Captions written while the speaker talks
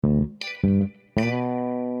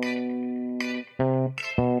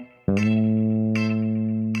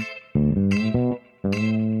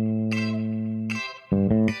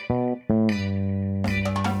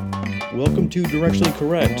to Directionally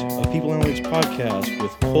Correct, a People Analytics podcast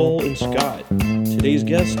with Cole and Scott. Today's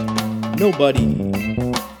guest, nobody.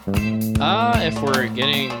 If we're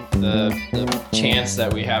getting the chance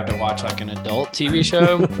that we have to watch like an adult TV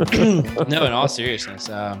show, no, in all seriousness,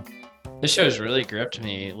 this show's really gripped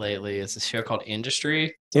me lately. It's a show called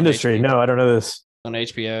Industry. Industry? No, I don't know this. On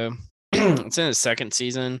HBO. It's in its second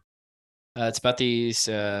season. It's about these,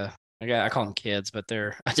 I call them kids, but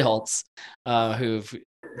they're adults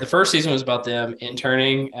the first season was about them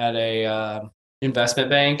interning at a investment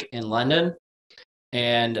bank in London.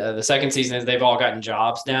 And the second season is they've all gotten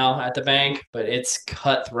jobs now at the bank, but it's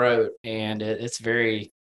cutthroat and it's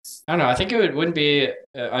very, I don't know. I think it wouldn't be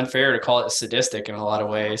unfair to call it sadistic in a lot of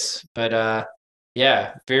ways, but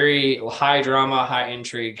yeah, very high drama, high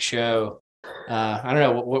intrigue show. I don't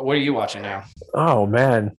know. What are you watching now? Oh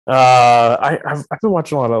man, I've been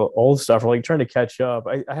watching a lot of old stuff, or like trying to catch up.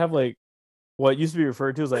 I have like what used to be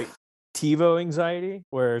referred to as like TiVo anxiety,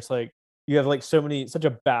 where it's like you have like such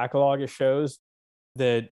a backlog of shows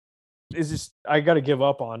that is just I got to give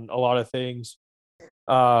up on a lot of things.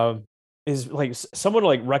 Is like someone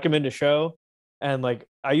like recommend a show, and like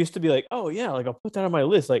I used to be like, oh yeah, like I'll put that on my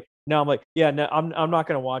list. Like now I'm like, yeah, no, I'm not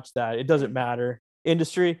gonna watch that. It doesn't matter.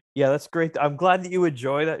 Industry, yeah, that's great. I'm glad that you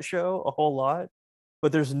enjoy that show a whole lot,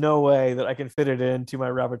 but there's no way that I can fit it into my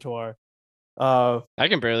repertoire. I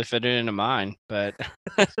can barely fit it into mine, but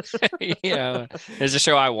there's a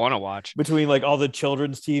show I want to watch. Between like all the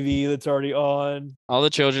children's TV that's already on, all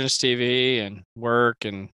the children's TV and work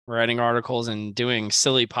and writing articles and doing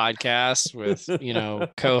silly podcasts with,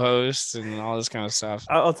 co-hosts and all this kind of stuff.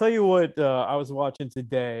 I'll tell you what I was watching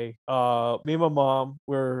today. Me and my mom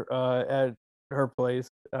were at her place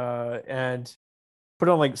and put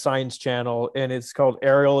on like Science Channel, and it's called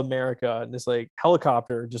Aerial America, and this like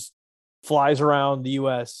helicopter just flies around the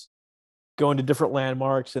US going to different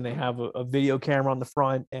landmarks, and they have a video camera on the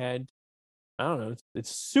front, and I don't know,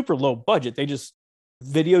 it's super low budget. They just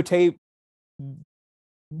videotape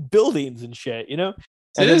buildings and shit, So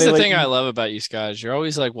this is the thing I love about you guys. You're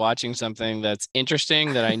always like watching something that's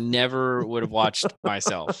interesting that I never would have watched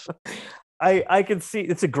myself. I can see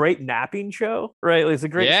it's a great napping show, right? Like, it's a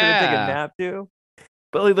great show to take a nap to.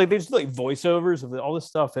 But like there's like voiceovers of all this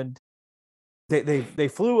stuff, and they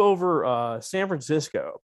flew over San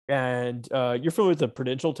Francisco, and you're familiar with the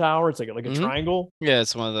Prudential Tower. It's like a triangle. Yeah,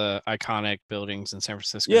 it's one of the iconic buildings in San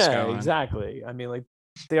Francisco. Yeah, exactly. I mean, like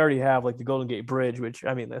they already have like the Golden Gate Bridge, which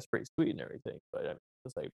I mean that's pretty sweet and everything. But I mean,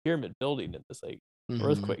 it's like pyramid building in this like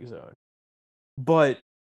earthquake zone. But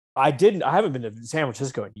I haven't been to San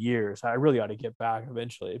Francisco in years. I really ought to get back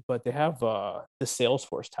eventually. But they have the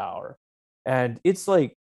Salesforce Tower, and it's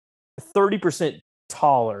like 30%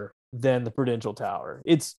 taller than the Prudential Tower.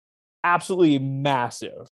 It's absolutely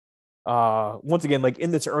massive. Once again, like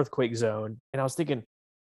in this earthquake zone. And I was thinking,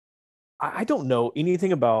 I don't know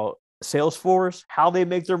anything about Salesforce, how they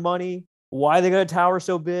make their money, why they got a tower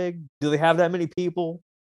so big. Do they have that many people?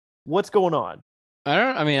 What's going on?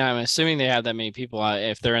 I'm assuming they have that many people.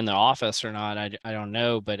 If they're in the office or not, I don't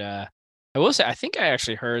know. But I will say, I think I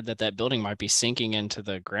actually heard that building might be sinking into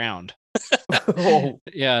the ground. Oh.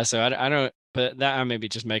 Yeah, so I don't, but that I may be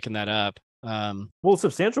just making that up. Well, a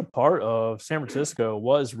substantial part of San Francisco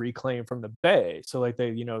was reclaimed from the Bay. So like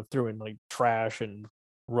they, threw in like trash and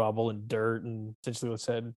rubble and dirt and essentially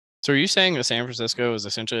said. So are you saying that San Francisco was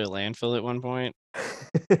essentially a landfill at one point?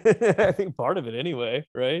 I think part of it anyway,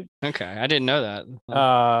 right? Okay, I didn't know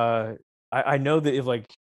that. I know that if like,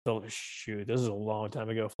 oh shoot, this is a long time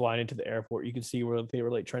ago, flying into the airport, you could see where they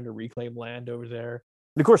were like trying to reclaim land over there.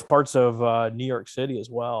 And of course, parts of New York City as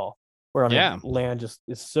well, where land just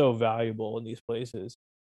is so valuable in these places.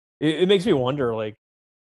 It makes me wonder like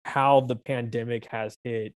how the pandemic has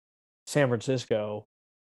hit San Francisco.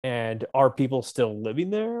 And are people still living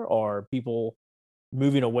there? Are people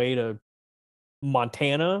moving away to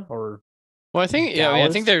Montana or? Well, I think I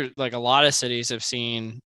think there's like a lot of cities have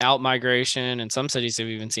seen out migration, and some cities have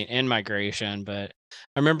even seen in migration. But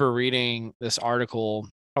I remember reading this article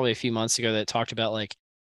probably a few months ago that talked about like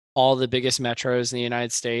all the biggest metros in the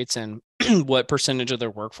United States and what percentage of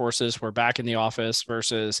their workforces were back in the office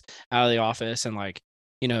versus out of the office, and like.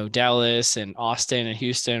 Dallas and Austin and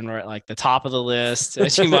Houston were at like the top of the list,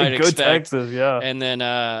 as you might expect. Texas, yeah. And then,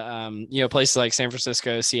 places like San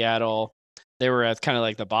Francisco, Seattle, they were at kind of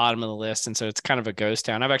like the bottom of the list. And so it's kind of a ghost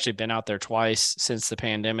town. I've actually been out there twice since the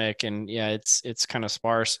pandemic, and yeah, it's kind of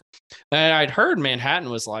sparse. And I'd heard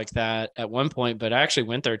Manhattan was like that at one point, but I actually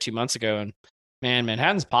went there 2 months ago, and man,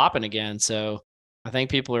 Manhattan's popping again. So I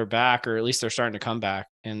think people are back, or at least they're starting to come back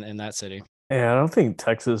in that city. Yeah, I don't think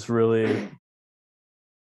Texas really.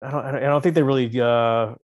 I don't think they really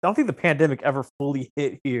don't think the pandemic ever fully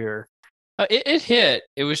hit here. It hit.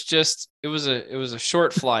 It was a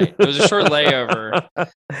short flight. It was a short layover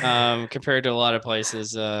compared to a lot of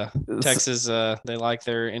places. Texas, they like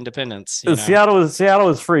their independence. Seattle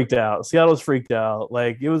was freaked out. Seattle was freaked out.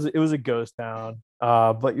 Like it was a ghost town.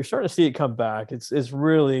 But you're starting to see it come back. It's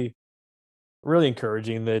really, really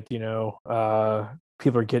encouraging that people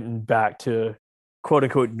are getting back to quote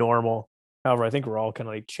unquote normal. However, I think we're all kind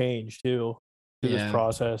of like changed too through this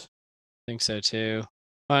process. I think so too.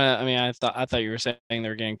 I mean, I thought you were saying they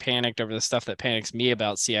were getting panicked over the stuff that panics me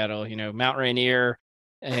about Seattle. Mount Rainier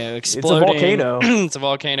exploding. It's a volcano. It's a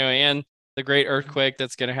volcano, and the great earthquake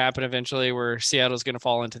that's going to happen eventually, where Seattle's going to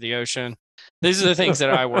fall into the ocean. These are the things that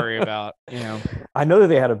I worry about. I know that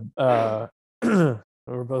they had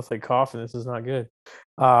we're both like coughing. This is not good.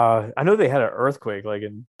 I know they had an earthquake like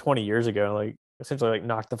in 20 years ago, like essentially like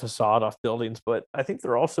knocked the facade off buildings. But I think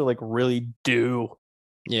they're also like really due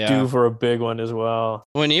for a big one as well.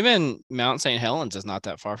 When even Mount St. Helens is not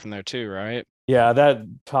that far from there too, right? Yeah, that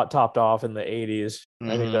topped off in the 80s.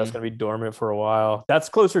 I think that's going to be dormant for a while. That's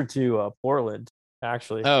closer to Portland,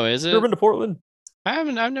 actually. Oh, is it? You ever been to Portland? I've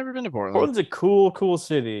never been to Portland. Portland's a cool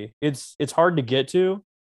city. It's hard to get to.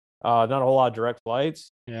 Not a whole lot of direct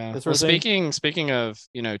flights. Yeah. Well, speaking of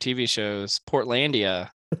TV shows,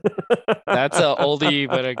 Portlandia. That's a oldie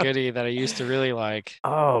but a goodie that I used to really like.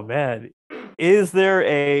 Oh man, is there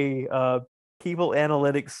a people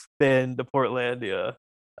analytics spin to Portlandia?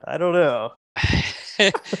 I don't know.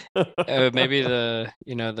 Maybe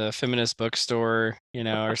the feminist bookstore,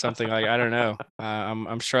 or something like. I don't know.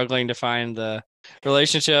 I'm struggling to find the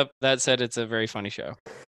relationship. That said, it's a very funny show.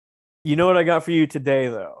 You know what I got for you today,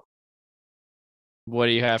 though? What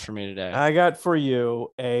do you have for me today? I got for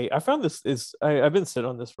you I found this I've been sitting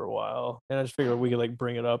on this for a while, and I just figured we could like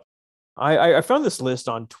bring it up. I found this list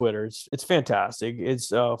on Twitter. It's fantastic. It's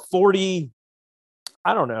 40,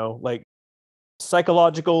 I don't know, like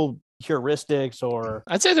psychological heuristics, or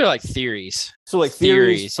I'd say they're like theories. So like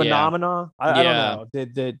theories phenomena. Yeah. I don't know.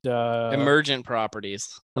 That emergent properties.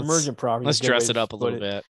 Let's dress it up a little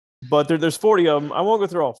bit. But there's 40 of them. I won't go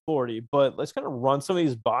through all 40, but let's kind of run some of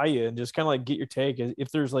these by you and just kind of like get your take.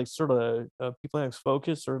 If there's like sort of a people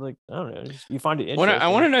focus, or like, I don't know, you find it interesting. I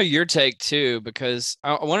want to know your take too, because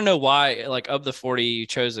I want to know why, like, of the 40, you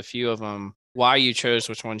chose a few of them. Why you chose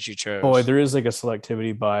which ones you chose? Boy, there is like a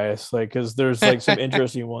selectivity bias, like, because there's like some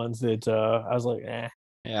interesting ones that I was like, eh.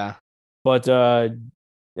 Yeah. But have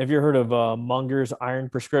you heard of Munger's Iron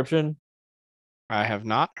Prescription? I have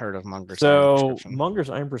not heard of Munger's Iron Prescription. Munger's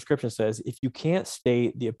Iron Prescription says, if you can't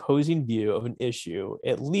state the opposing view of an issue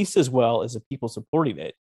at least as well as the people supporting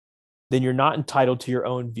it, then you're not entitled to your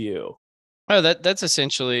own view. Oh, that's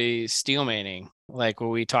essentially steelmaning. Like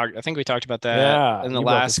I think we talked about that in the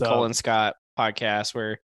last Colin Scott podcast,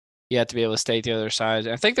 where you have to be able to state the other side.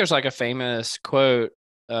 I think there's like a famous quote.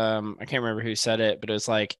 I can't remember who said it, but it was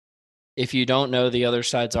like, if you don't know the other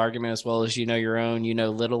side's argument as well as you know your own, you know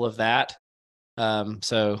little of that.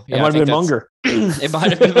 So yeah, it might have been Munger. It might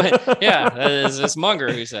have been, it's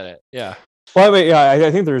Munger who said it. Yeah. Well,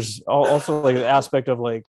 I think there's also like an aspect of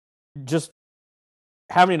like just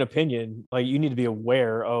having an opinion. Like, you need to be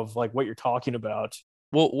aware of like what you're talking about.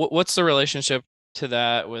 Well, what's the relationship to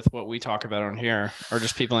that with what we talk about on here, or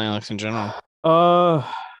just people analytics in general?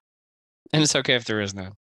 And it's okay if there is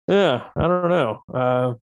none. Yeah, I don't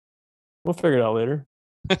know. We'll figure it out later.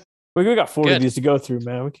 We got 40 of these to go through,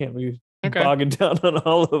 man. We can't be bogging down on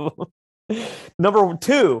all of them. Number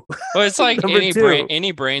 2. Well, it's like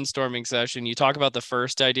any brainstorming session. You talk about the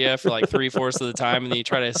first idea for like 3/4 of the time, and then you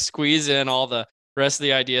try to squeeze in all the rest of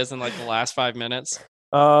the ideas in like the last 5 minutes.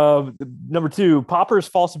 Number 2, Popper's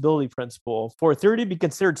falsibility principle. For a theory to be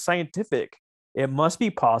considered scientific, it must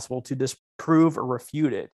be possible to disprove or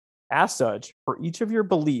refute it. As such, for each of your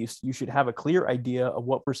beliefs, you should have a clear idea of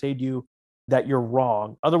what persuades you that you're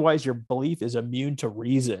wrong. Otherwise, your belief is immune to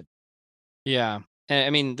reason. Yeah. I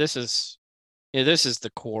mean, this is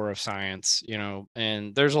the core of science,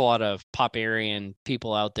 and there's a lot of Popperian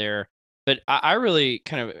people out there, but I really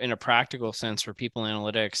kind of, in a practical sense for people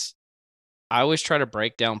analytics, I always try to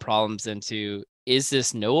break down problems into, is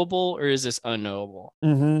this knowable or is this unknowable?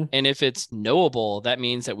 Mm-hmm. And if it's knowable, that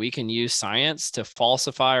means that we can use science to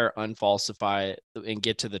falsify or unfalsify it and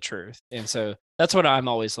get to the truth. And so that's what I'm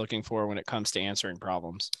always looking for when it comes to answering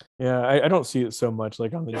problems. Yeah, I don't see it so much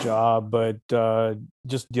like on the job, but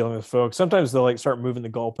just dealing with folks. Sometimes they'll like start moving the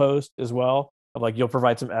goalpost as well. Of like, you'll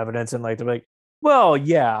provide some evidence and like they're like, well,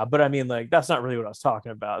 yeah, but I mean, like, that's not really what I was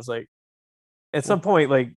talking about. It's like, at some point,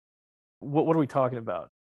 like, what are we talking about?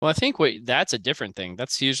 Well, I think that's a different thing.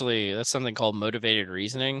 That's something called motivated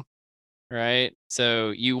reasoning, right?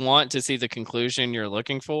 So you want to see the conclusion you're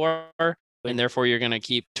looking for, and therefore you're going to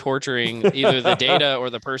keep torturing either the data or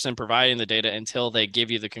the person providing the data until they give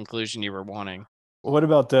you the conclusion you were wanting. What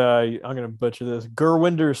about I'm gonna butcher this,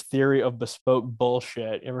 Gerwinder's theory of bespoke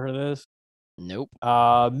bullshit? You ever heard of this? Nope.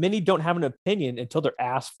 Many don't have an opinion until they're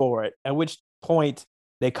asked for it, at which point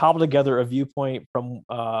they cobble together a viewpoint from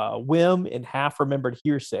whim and half-remembered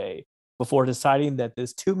hearsay before deciding that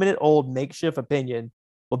this 2-minute-old makeshift opinion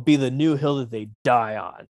will be the new hill that they die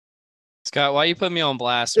on. Scott, why you put me on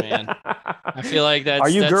blast, man? I feel like that's. Are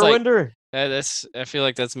you that's Gerwinder? Like, I feel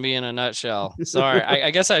like that's me in a nutshell. Sorry,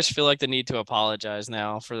 I guess I just feel like the need to apologize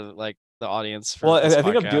now for like the audience. For Well, this I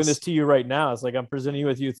think podcast. I'm doing this to you right now. It's like I'm presenting you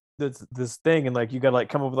with this thing, and like you gotta like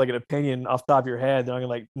come up with like an opinion off the top of your head, and I'm gonna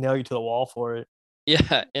like nail you to the wall for it.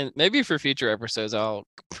 Yeah, and maybe for future episodes, I'll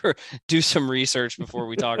do some research before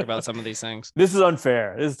we talk about some of these things. This is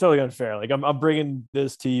unfair. This is totally unfair. Like I'm bringing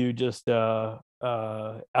this to you just out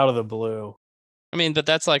of the blue. I mean, but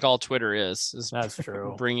that's like all Twitter is That's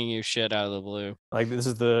true. Bringing you shit out of the blue. Like this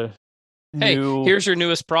is the hey, here's your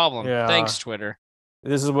newest problem. Yeah. Thanks, Twitter.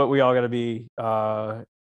 This is what we all got to be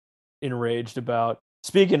enraged about.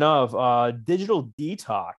 Speaking of digital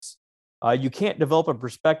detox, you can't develop a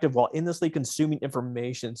perspective while endlessly consuming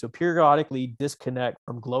information. So periodically disconnect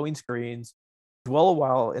from glowing screens, dwell a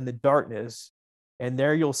while in the darkness, and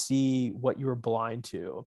there you'll see what you were blind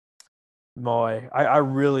to. Boy, I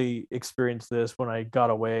really experienced this when I got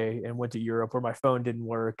away and went to Europe where my phone didn't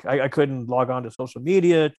work. I couldn't log on to social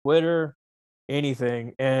media, Twitter,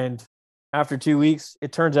 anything. And after 2 weeks,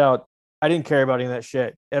 it turns out I didn't care about any of that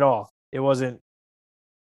shit at all. It wasn't,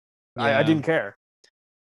 yeah. I didn't care.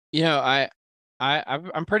 You know,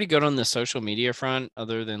 I'm pretty good on the social media front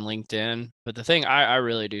other than LinkedIn. But the thing I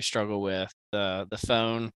really do struggle with the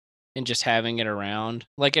phone and just having it around.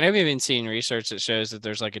 Like, and I've even seen research that shows that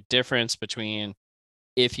there's like a difference between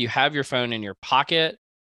if you have your phone in your pocket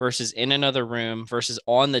versus in another room versus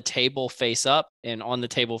on the table face up and on the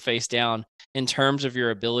table face down in terms of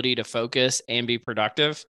your ability to focus and be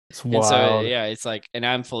productive. It's wild. And so, yeah, it's like, and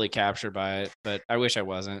I'm fully captured by it, but I wish I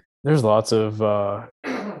wasn't. There's lots of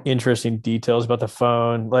interesting details about the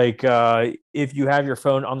phone. Like if you have your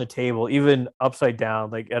phone on the table, even upside down,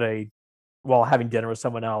 like while having dinner with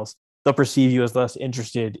someone else, they'll perceive you as less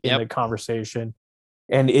interested in the conversation.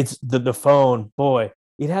 And it's the phone, boy,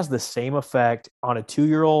 it has the same effect on a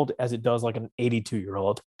 2-year-old as it does like an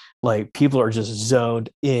 82-year-old. Like people are just zoned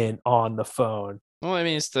in on the phone. Well, I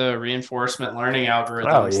mean, it's the reinforcement learning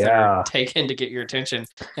algorithms that are taken to get your attention.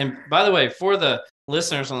 And by the way, for the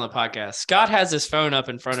listeners on the podcast, Scott has his phone up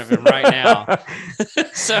in front of him right now.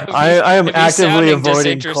 So I am actively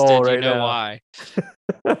avoiding Cole right now. Why?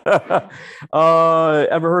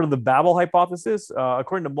 Ever heard of the Babel hypothesis?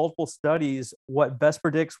 According to multiple studies, what best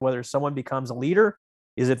predicts whether someone becomes a leader?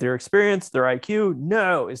 Is it their experience, their IQ?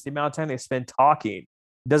 No, it's the amount of time they spend talking.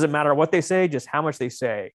 It doesn't matter what they say, just how much they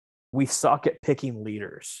say. We suck at picking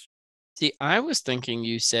leaders. See, I was thinking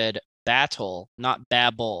you said battle, not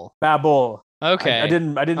babble. Babble. Okay. I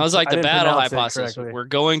didn't. I was like the battle hypothesis. We're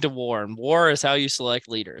going to war, and war is how you select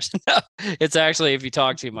leaders. It's actually if you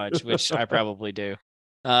talk too much, which I probably do.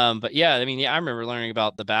 But yeah, I mean, I remember learning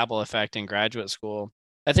about the Babel effect in graduate school.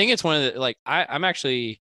 I think it's one of the I'm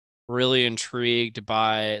actually really intrigued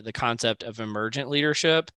by the concept of emergent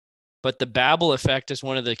leadership. But the Babel effect is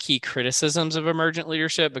one of the key criticisms of emergent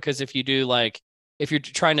leadership, because if you're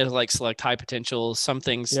trying to select high potentials, some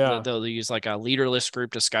things they'll use like a leaderless group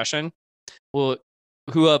discussion. Well,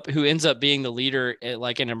 who ends up being the leader,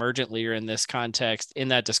 like an emergent leader in this context, in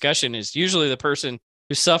that discussion, is usually the person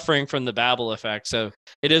who's suffering from the Babel effect. So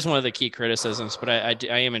it is one of the key criticisms. But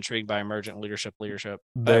I am intrigued by emergent leadership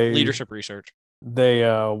research. They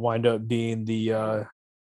wind up being the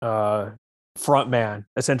front man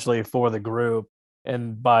essentially for the group,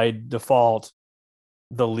 and by default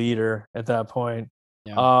the leader at that point.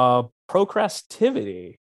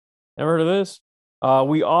 Procrastivity. Ever heard of this?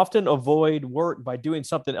 We often avoid work by doing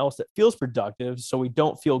something else that feels productive so we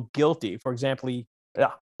don't feel guilty. For example,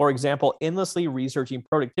 endlessly researching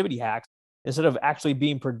productivity hacks instead of actually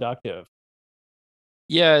being productive.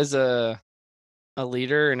 Yeah, as a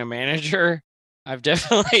leader and a manager, I've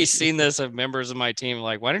definitely seen this of members of my team.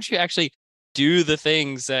 Like, why don't you actually do the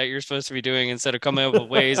things that you're supposed to be doing instead of coming up with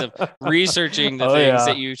ways of researching the things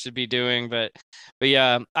that you should be doing? But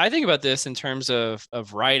yeah, I think about this in terms of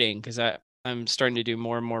writing, because I'm starting to do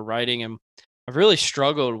more and more writing, and I've really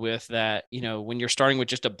struggled with that. You know, when you're starting with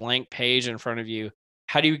just a blank page in front of you,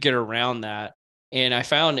 how do you get around that? And I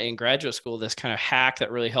found in graduate school this kind of hack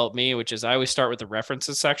that really helped me, which is I always start with the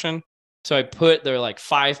references section. So I put their like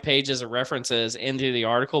 5 pages of references into the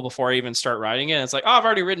article before I even start writing it. And it's like, oh, I've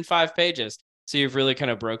already written 5 pages. So you've really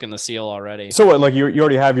kind of broken the seal already. So what, like you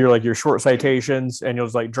already have your short citations, and you'll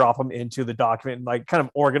just like drop them into the document and like kind of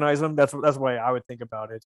organize them. That's the way I would think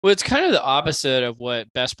about it. Well, it's kind of the opposite of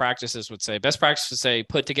what best practices would say. Best practices would say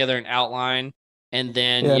put together an outline and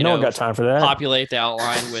then no one got time for that. Populate the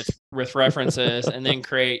outline with references and then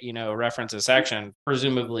create a references section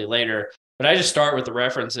presumably later. But I just start with the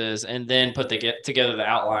references and then get together the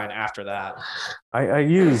outline after that. I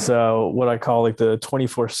use what I call like the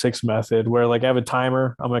 24/6 method, where like I have a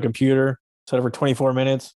timer on my computer set it for 24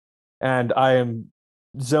 minutes, and I am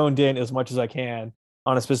zoned in as much as I can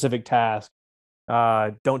on a specific task.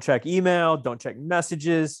 Don't check email, don't check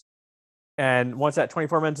messages, and once that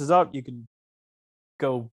 24 minutes is up, you can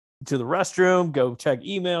go to the restroom, go check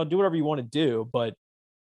email, do whatever you want to do. But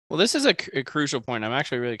well, this is a crucial point. I'm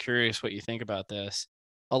actually really curious what you think about this.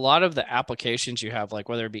 A lot of the applications you have, like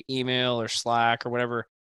whether it be email or Slack or whatever,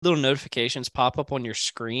 little notifications pop up on your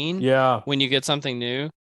screen. Yeah. When you get something new,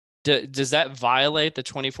 does that violate the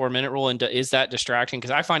 24-minute rule? And is that distracting?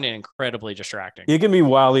 Because I find it incredibly distracting. It can be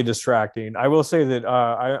wildly distracting. I will say that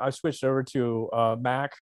I switched over to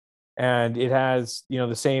Mac, and it has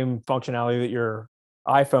the same functionality that your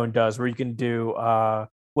iPhone does, where you can do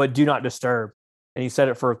what do not disturb, and you set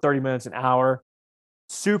it for 30 minutes, an hour.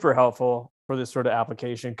 Super helpful for this sort of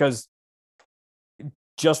application, because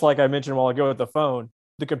just like I mentioned a while ago with the phone,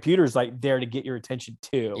 the computer's like there to get your attention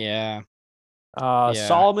too. Yeah.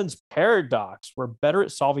 Solomon's paradox: we're better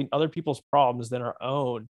at solving other people's problems than our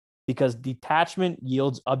own because detachment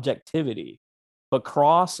yields objectivity. But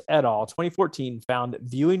Cross et al. 2014 found that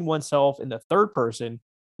viewing oneself in the third person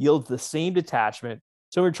yields the same detachment.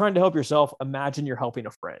 So we're trying to help yourself. Imagine you're helping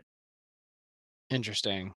a friend.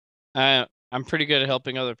 Interesting. I'm pretty good at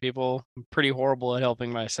helping other people. I'm pretty horrible at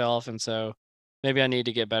helping myself. And so maybe I need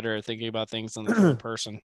to get better at thinking about things in the third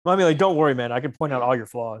person. Well, I mean, like, don't worry, man. I can point out all your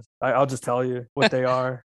flaws. I'll just tell you what they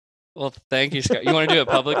are. Well, thank you, Scott. You want to do it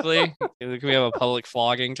publicly? Can we have a public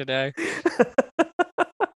flogging today?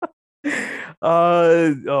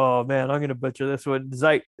 Oh man, I'm gonna butcher this one.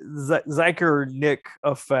 Zeiker-Nick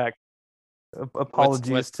effect.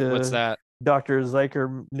 Apologies what's that? Dr.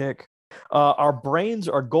 Zeiker-Nick. Our brains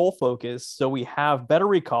are goal focused, so we have better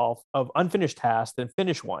recall of unfinished tasks than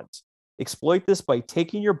finished ones. Exploit this by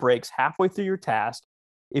taking your breaks halfway through your task.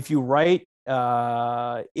 If you write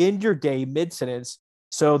end your day mid-sentence,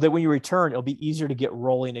 so that when you return, it'll be easier to get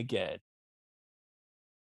rolling again.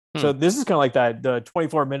 So this is kind of like the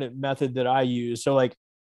 24-minute method that I use. So like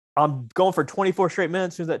I'm going for 24 straight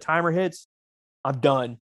minutes. As soon as that timer hits, I'm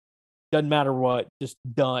done. Doesn't matter what, just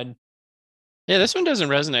done. Yeah, this one doesn't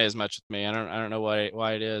resonate as much with me. I don't know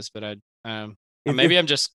why it is, but maybe I'm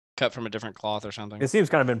just cut from a different cloth or something. It seems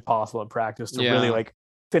kind of impossible in practice to really like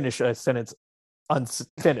finish a sentence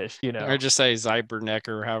unfinished, Or just say Zeiber-Nick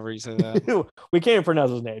or however you say that. We can't even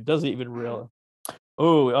pronounce his name. It doesn't even really.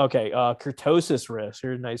 Oh, okay. Kurtosis risk.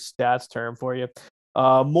 Here's a nice stats term for you.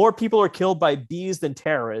 More people are killed by bees than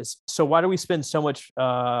terrorists. So why do we spend so much?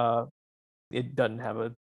 It doesn't have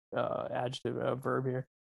a adjective verb here.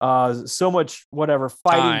 So much whatever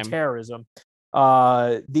fighting terrorism.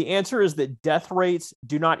 The answer is that death rates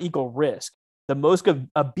do not equal risk. The most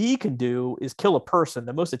a bee can do is kill a person.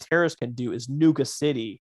 The most a terrorist can do is nuke a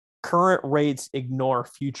city. Current rates ignore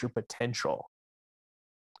future potential.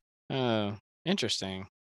 Oh, interesting.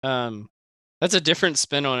 That's a different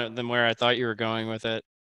spin on it than where I thought you were going with it.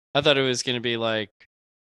 I thought it was going to be like,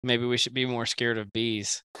 maybe we should be more scared of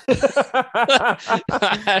bees.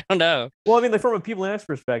 I don't know. Well, I mean, like from a people analytics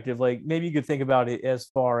perspective, like maybe you could think about it as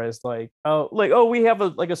far as we have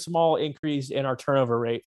a small increase in our turnover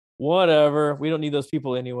rate. Whatever, we don't need those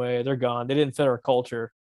people anyway. They're gone. They didn't fit our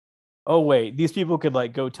culture. Oh wait, these people could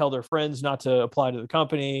like go tell their friends not to apply to the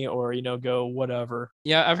company, or go whatever.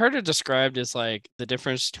 Yeah, I've heard it described as like the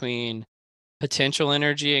difference between potential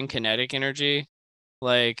energy and kinetic energy.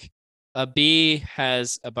 Like a bee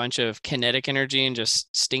has a bunch of kinetic energy and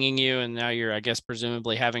just stinging you, and now you're, I guess,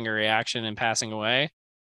 presumably having a reaction and passing away.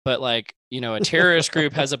 But like, a terrorist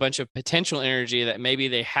group has a bunch of potential energy that maybe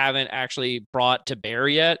they haven't actually brought to bear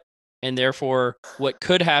yet. And therefore, what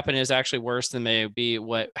could happen is actually worse than maybe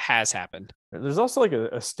what has happened. There's also like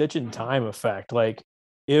a stitch in time effect. Like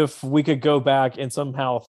if we could go back and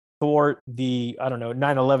somehow thwart the,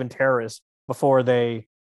 9/11 terrorists before they,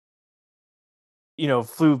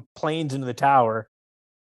 flew planes into the tower,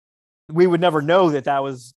 we would never know that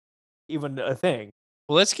was even a thing.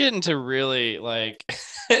 Well, let's get into really like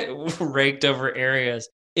raked over areas.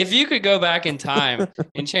 If you could go back in time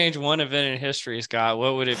and change one event in history, Scott,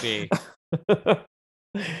 what would it be?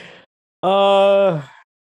 Man,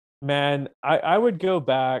 I would go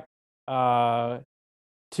back to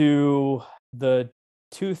the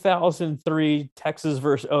 2003 Texas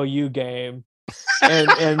versus OU game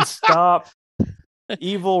and stop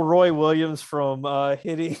evil Roy Williams from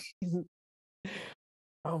hitting.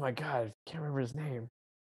 Oh my god, I can't remember his name.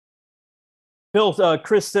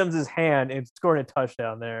 Chris Sims' hand and scoring a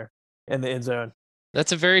touchdown there in the end zone.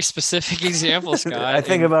 That's a very specific example, Scott. I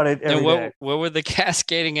think about it every day. What would the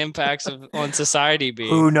cascading impacts on society be?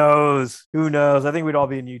 Who knows? Who knows? I think we'd all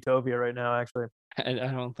be in utopia right now, actually. I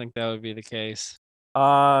don't think that would be the case.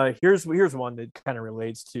 Here's one that kind of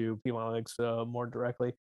relates to people analytics more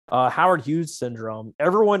directly. Howard Hughes syndrome.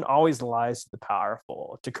 Everyone always lies to the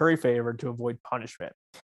powerful to curry favor to avoid punishment.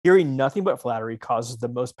 Hearing nothing but flattery causes the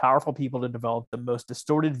most powerful people to develop the most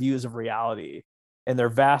distorted views of reality, and their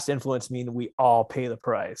vast influence mean we all pay the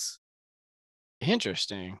price.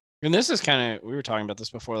 Interesting. And this is kind of, we were talking about this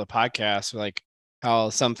before the podcast, like how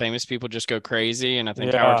some famous people just go crazy. And I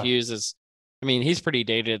think Howard Hughes is, I mean, he's pretty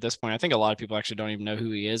dated at this point. I think a lot of people actually don't even know who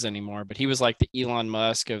he is anymore, but he was like the Elon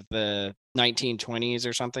Musk of the 1920s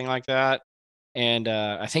or something like that. And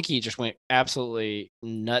I think he just went absolutely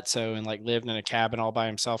nutso and like lived in a cabin all by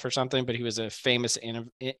himself or something. But he was a famous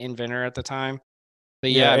inventor at the time.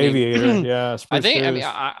 But yeah, aviator. I think. I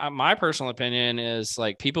mean, my personal opinion is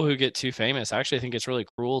like people who get too famous. I actually think it's really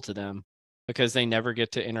cruel to them because they never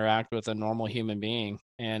get to interact with a normal human being,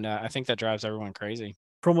 and I think that drives everyone crazy.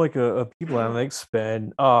 From like a people analytics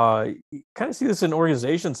spin, you kind of see this in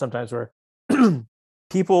organizations sometimes where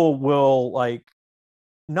people will like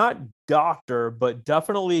not doctor, but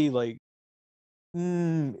definitely like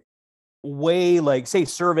weigh like say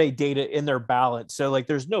survey data in their balance. So like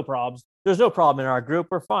there's no problems. There's no problem in our group.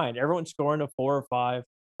 We're fine. Everyone's scoring a 4 or 5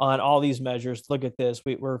 on all these measures. Look at this.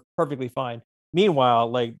 We're perfectly fine.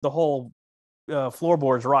 Meanwhile, like the whole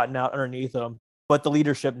floorboard's rotting out underneath them, but the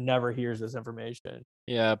leadership never hears this information.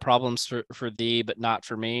 Yeah, problems for thee, but not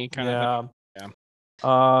for me, kind of thing.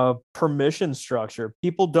 Yeah. Permission structure.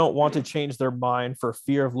 People don't want to change their mind for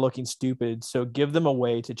fear of looking stupid, so give them a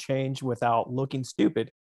way to change without looking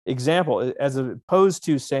stupid. Example, as opposed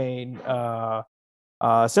to saying,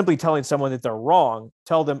 simply telling someone that they're wrong,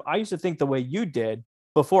 tell them, I used to think the way you did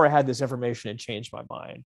before I had this information and changed my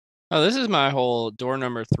mind. Oh, this is my whole door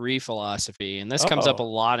number 3 philosophy. And this comes up a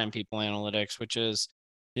lot in people analytics, which is,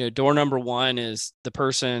 door number 1 is the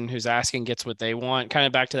person who's asking gets what they want. Kind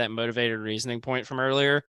of back to that motivated reasoning point from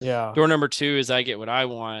earlier. Yeah. Door number 2 is I get what I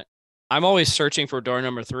want. I'm always searching for door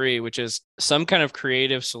number 3, which is some kind of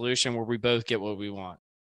creative solution where we both get what we want.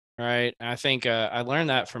 Right. And I think I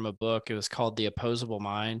learned that from a book. It was called The Opposable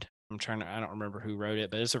Mind. I don't remember who wrote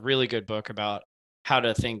it, but it's a really good book about how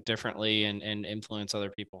to think differently and influence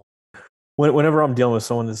other people. Whenever I'm dealing with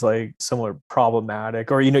someone that's like similar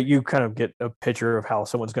problematic, or you kind of get a picture of how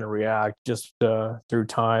someone's going to react just through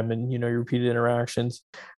time and your repeated interactions,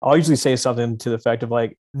 I'll usually say something to the effect of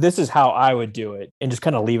like, this is how I would do it, and just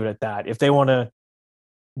kind of leave it at that. If they want to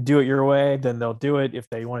do it your way, then they'll do it. If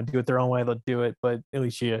they want to do it their own way, they'll do it. But at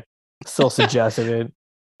least you still suggested it.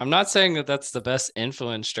 I'm not saying that that's the best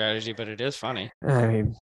influence strategy, but it is funny. I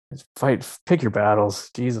mean, pick your battles.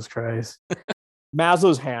 Jesus Christ.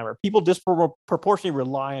 Maslow's hammer. People disproportionately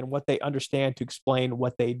rely on what they understand to explain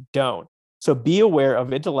what they don't. So be aware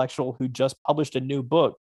of intellectual who just published a new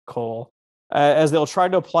book, Cole, as they'll try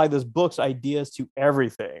to apply this book's ideas to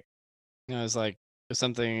everything. It's like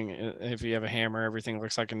something, if you have a hammer, everything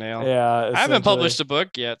looks like a nail. Yeah. I haven't published a book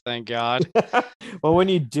yet, thank God. Well, when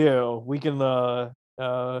you do, we can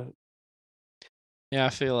yeah, I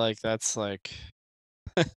feel like that's like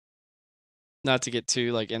not to get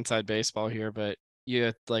too like inside baseball here, but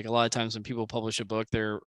like a lot of times when people publish a book,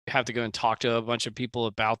 they have to go and talk to a bunch of people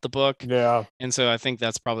about the book. Yeah. And so I think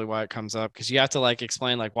that's probably why it comes up, because you have to like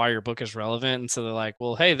explain like why your book is relevant. And so they're like,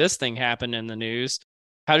 well, hey, this thing happened in the news.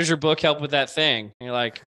 How does your book help with that thing? And you're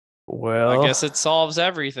like, well, I guess it solves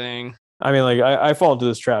everything. I mean, like I fall into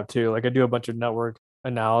this trap too. Like I do a bunch of network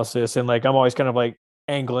analysis, and like I'm always kind of like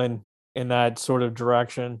angling in that sort of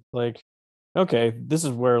direction. Like, okay, this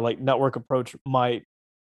is where like network approach might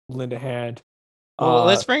lend a hand. Well,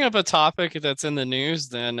 let's bring up a topic that's in the news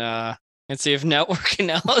then, and see if network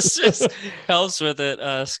analysis helps with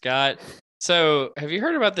it, Scott. So have you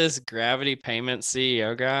heard about this Gravity Payment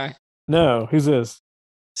CEO guy? No, who's this?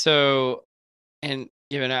 So, and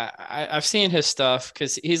I've seen his stuff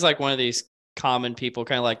because he's like one of these common people,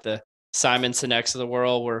 kind of like the Simon Sinek's of the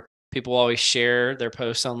world, where people always share their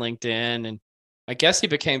posts on LinkedIn. And I guess he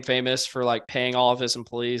became famous for like paying all of his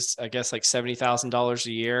employees, I guess like $70,000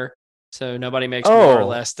 a year so nobody makes more or Oh.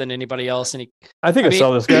 less than anybody else. And I think I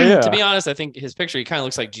saw this guy. Yeah. To be honest, I think his picture, he kind of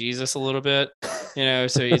looks like Jesus a little bit, so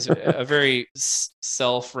he's a very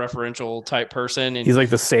self-referential type person. And he's like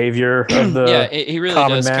the savior of the yeah, he really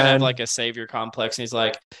does man. kind of have like a savior complex. And he's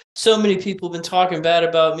like, so many people have been talking bad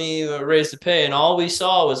about me, raised the pay, and all we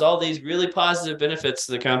saw was all these really positive benefits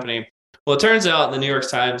to the company. Well, it turns out the New York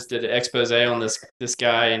Times did an expose on this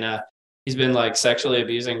guy, and he's been like sexually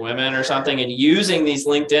abusing women or something and using these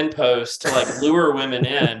LinkedIn posts to like lure women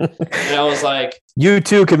in. And I was like, you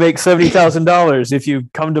too can make $70,000 if you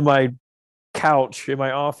come to my couch in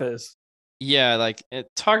my office. Yeah, like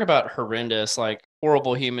talk about horrendous, like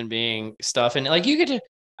horrible human being stuff. And like you could just,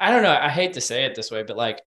 I don't know, I hate to say it this way, but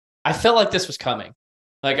like I felt like this was coming.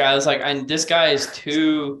 Like I was like, this guy is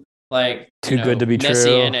too like too good to be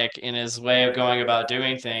messianic in his way of going about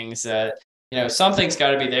doing things that something's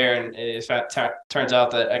got to be there. And in fact, turns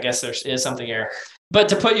out that I guess there is something here. But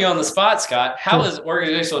to put you on the spot, Scott, how is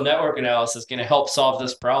organizational network analysis going to help solve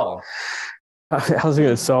this problem? How's it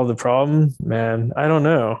going to solve the problem, man? I don't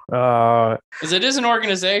know. Because it is an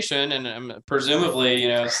organization, and presumably,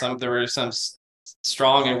 there were some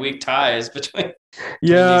strong and weak ties between.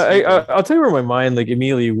 Yeah, I'll tell you where my mind like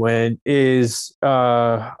immediately went is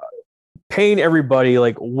paying everybody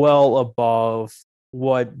like well above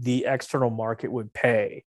what the external market would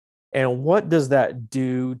pay, and what does that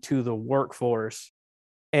do to the workforce,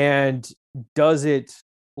 and does it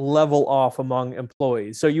level off among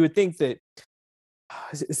employees? So you would think that,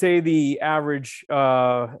 say the average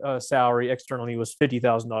salary externally was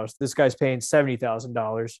 $50,000. This guy's paying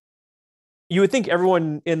 $70,000. You would think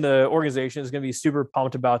everyone in the organization is going to be super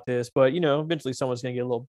pumped about this, but eventually someone's going to get a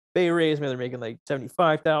little pay raise. Maybe they're making like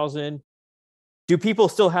 $75,000. Do people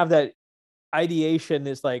still have that ideation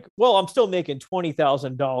that's like, well, I'm still making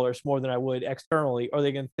 $20,000 more than I would externally? Or are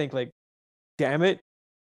they going to think like, damn it,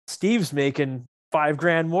 Steve's making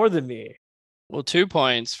 $5,000 more than me? Well, 2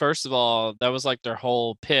 points. First of all, that was like their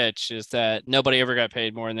whole pitch, is that nobody ever got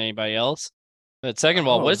paid more than anybody else. But second of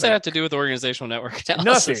all, what does that have to do with organizational network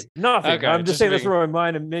analysis? Nothing. Okay, I'm just saying that's where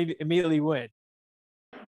my mind immediately went.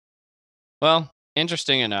 Well,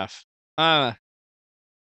 interesting enough. Yeah.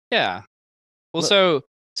 Well, so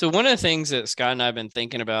one of the things that Scott and I have been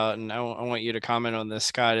thinking about, and I want you to comment on this,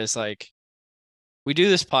 Scott, is like, we do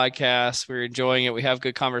this podcast, we're enjoying it, we have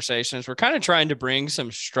good conversations, we're kind of trying to bring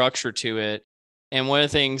some structure to it. And one of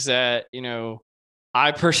the things that,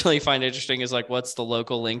 I personally find interesting is like, what's the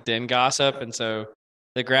local LinkedIn gossip? And so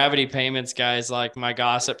the Gravity Payments guy is like my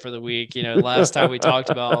gossip for the week. Last time we talked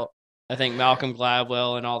about, I think, Malcolm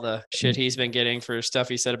Gladwell and all the shit he's been getting for stuff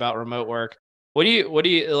he said about remote work. What do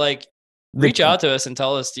you like? Reach out to us and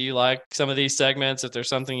tell us, do you like some of these segments? If there's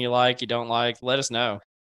something you like, you don't like, let us know.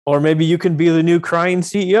 Or maybe you can be the new crying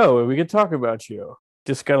CEO and we could talk about you.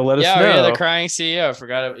 Just got to let us know. Yeah, the crying CEO. I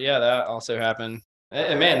forgot it. Yeah, that also happened.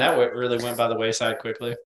 And man, that really went by the wayside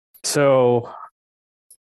quickly. So,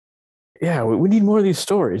 yeah, we need more of these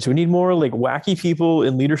stories. We need more like wacky people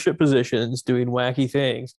in leadership positions doing wacky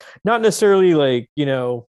things. Not necessarily like,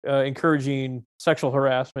 encouraging sexual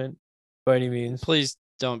harassment by any means. Please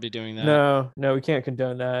don't be doing that. No, we can't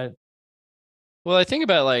condone that. Well, I think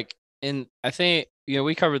about like, and I think,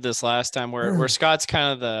 we covered this last time where Scott's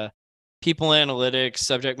kind of the people analytics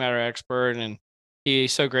subject matter expert, and he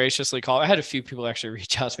so graciously called. I had a few people actually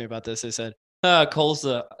reach out to me about this. They said, Cole's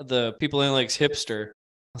the people analytics hipster. I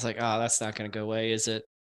was like, that's not going to go away, is it?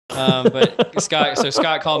 But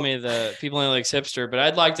Scott called me the people analytics hipster, but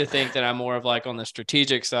I'd like to think that I'm more of like on the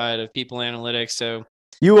strategic side of people analytics. So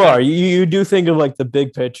you are, you do think of like the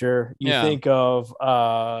big picture. You think of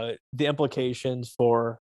the implications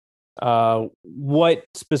for what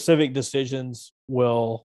specific decisions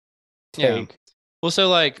will take. Yeah. Well, so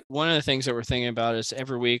like one of the things that we're thinking about is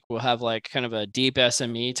every week we'll have like kind of a deep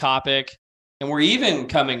SME topic, and we're even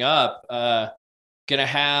coming up gonna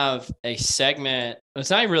have a segment.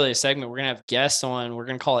 It's not even really a segment. We're gonna have guests on. We're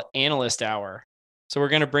gonna call it Analyst Hour. So we're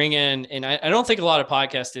gonna bring in, and I don't think a lot of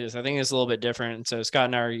podcasts do this. I think it's a little bit different. And so Scott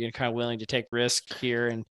and I are kind of willing to take risk here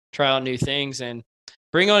and try out new things and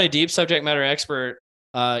bring on a deep subject matter expert.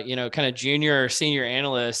 Kind of junior or senior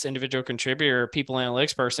analyst, individual contributor, people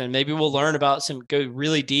analytics person. Maybe we'll learn about go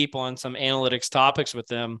really deep on some analytics topics with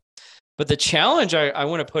them. But the challenge I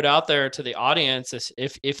want to put out there to the audience is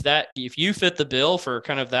if you fit the bill for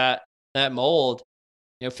kind of that mold,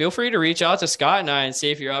 feel free to reach out to Scott and I and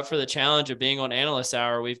see if you're up for the challenge of being on Analyst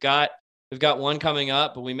Hour. We've got one coming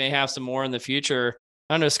up, but we may have some more in the future.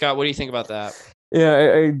 I don't know, Scott, what do you think about that?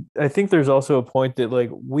 Yeah, I think there's also a point that like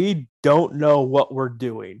we don't know what we're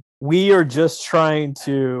doing. We are just trying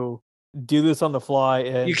to do this on the fly,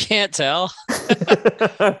 and You can't tell.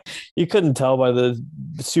 you couldn't tell by the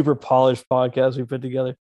super polished podcast we put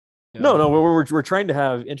together. Yeah. No, we're trying to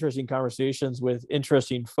have interesting conversations with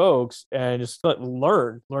interesting folks and just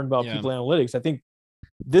learn about people analytics. I think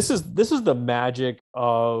this is the magic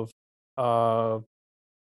of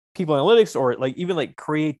people analytics, or like even like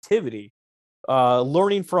creativity,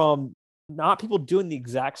 learning from not people doing the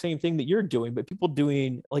exact same thing that you're doing, but people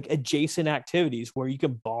doing like adjacent activities where you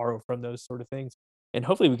can borrow from those sort of things. And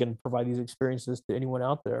hopefully we can provide these experiences to anyone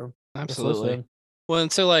out there. Absolutely. Well,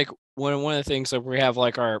 and so like one of the things that we have,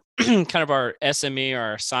 like our kind of our SME,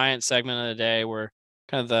 our science segment of the day, where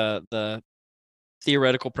kind of the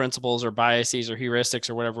theoretical principles or biases or heuristics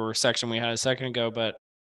or whatever section we had a second ago, but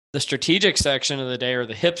the strategic section of the day, or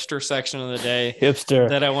the hipster section of the day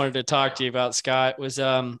that I wanted to talk to you about, Scott, was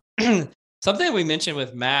something we mentioned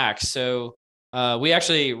with Max. So we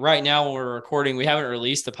actually, right now when we're recording, we haven't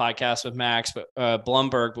released the podcast with Max, but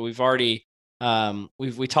Blumberg, but we've already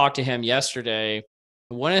we talked to him yesterday.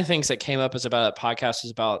 One of the things that came up is about that podcast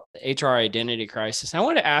is about the HR identity crisis. And I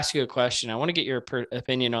want to ask you a question. I want to get your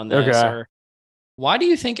opinion on this. Okay. Or why do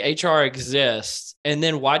you think HR exists? And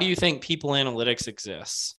then why do you think people analytics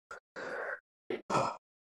exists?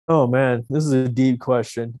 Oh man, this is a deep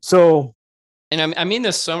question. So, and I mean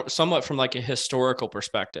this somewhat from like a historical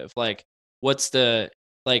perspective. Like,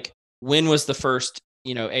 when was the first,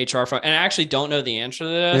 HR fund? And I actually don't know the answer to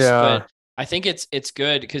this, but I think it's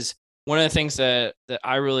good because one of the things that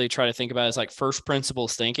I really try to think about is like first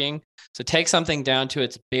principles thinking. So take something down to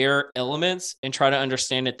its bare elements and try to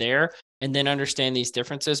understand it there, and then understand these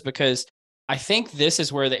differences, because I think this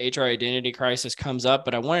is where the HR identity crisis comes up.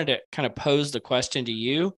 But I wanted to kind of pose the question to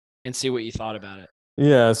you and see what you thought about it.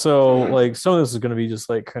 Yeah, so like some of this is going to be just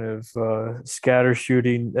like kind of scatter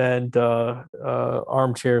shooting and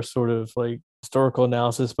armchair sort of like historical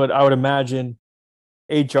analysis, but I would imagine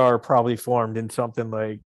HR probably formed in something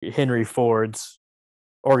like Henry Ford's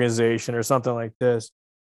organization or something like this.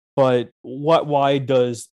 But why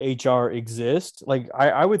does HR exist? Like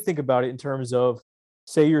I would think about it in terms of,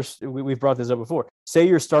 say we've brought this up before. Say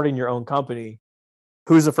you're starting your own company.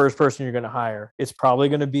 Who's the first person you're going to hire? It's probably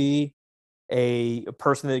going to be a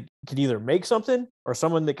person that can either make something or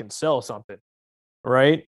someone that can sell something,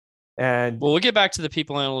 right? And we'll get back to the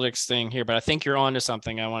people analytics thing here, but I think you're onto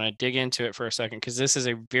something. I want to dig into it for a second, because this is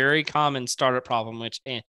a very common startup problem, which,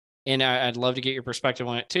 and I'd love to get your perspective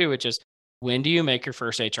on it too, which is, when do you make your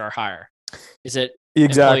first HR hire? Is it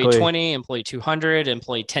employee 20, employee 200,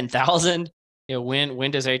 employee 10,000?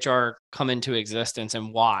 When does HR come into existence,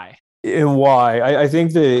 and why? And why? I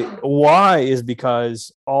think the why is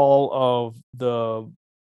because all of the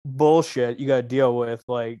bullshit you got to deal with,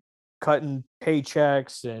 like cutting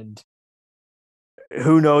paychecks, and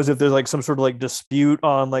who knows if there's like some sort of like dispute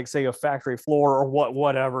on like, say, a factory floor or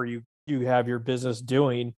whatever you have your business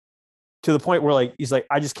doing, to the point where like he's like,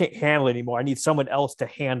 I just can't handle it anymore. I need someone else to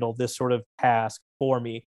handle this sort of task for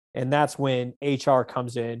me. And that's when HR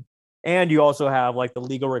comes in. And you also have like the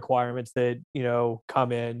legal requirements that,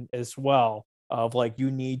 come in as well, of like, you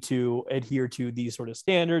need to adhere to these sort of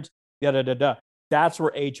standards. That's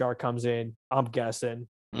where HR comes in, I'm guessing.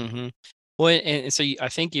 Mm-hmm. Well, and so I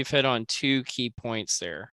think you've hit on two key points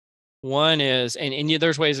there. One is, and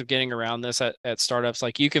there's ways of getting around this at startups.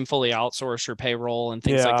 Like, you can fully outsource your payroll and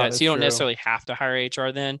things like that. So you don't necessarily have to hire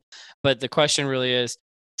HR then. But the question really is,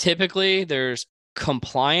 typically there's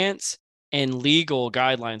compliance and legal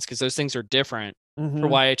guidelines, because those things are different for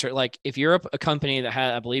why HR. Like, if you're a company that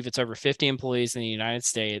had, I believe it's over 50 employees in the United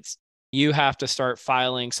States, you have to start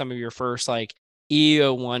filing some of your first like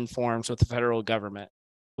EEO-1 forms with the federal government.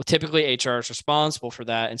 Well, typically HR is responsible for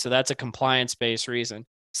that. And so that's a compliance-based reason.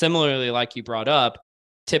 Similarly, like you brought up,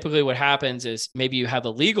 typically what happens is maybe you have a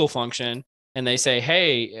legal function and they say,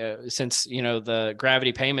 hey, since, the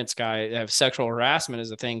gravity payments guy have sexual harassment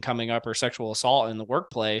as a thing coming up, or sexual assault in the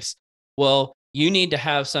workplace. Well, you need to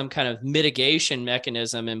have some kind of mitigation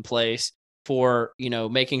mechanism in place for,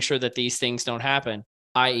 making sure that these things don't happen,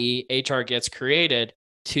 i.e. HR gets created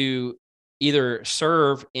to either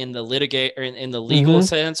serve in the litigate or in the legal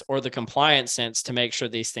sense or the compliance sense to make sure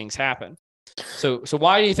these things happen. So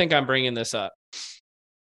why do you think I'm bringing this up?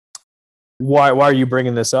 Why are you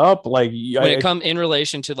bringing this up? Like, when it comes in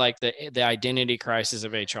relation to like the identity crisis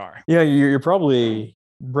of HR. Yeah, you're probably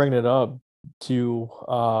bringing it up to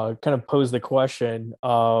kind of pose the question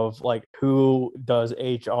of like, who does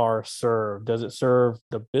HR serve? Does it serve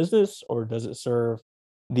the business, or does it serve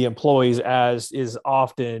the employees, as is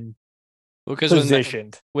often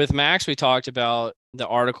positioned? With Max, we talked about the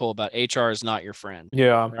article about HR is not your friend.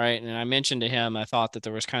 Yeah. Right. And I mentioned to him, I thought that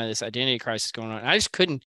there was kind of this identity crisis going on. I just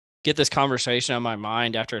couldn't get this conversation on my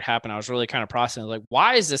mind after it happened, I was really kind of processing, like,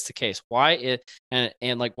 why is this the case? Why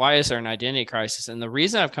why is there an identity crisis? And the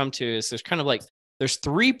reason I've come to is there's kind of like, there's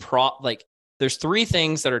three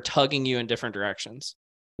things that are tugging you in different directions.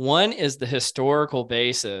 One is the historical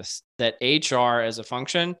basis that HR as a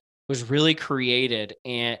function was really created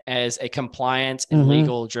as a compliance and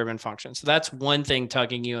legal driven function. So that's one thing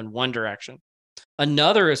tugging you in one direction.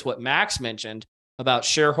 Another is what Max mentioned about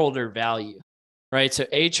shareholder value, right? So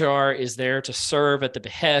HR is there to serve at the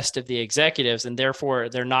behest of the executives, and therefore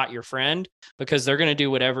they're not your friend because they're going to do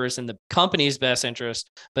whatever is in the company's best interest,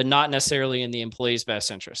 but not necessarily in the employee's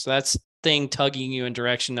best interest. So that's thing tugging you in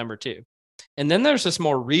direction number two. And then there's this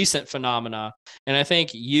more recent phenomena, and I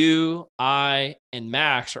think you, I, and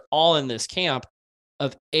Max are all in this camp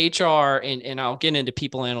of HR, and I'll get into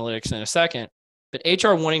people analytics in a second, but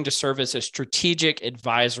HR wanting to serve as a strategic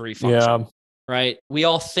advisory function, right? We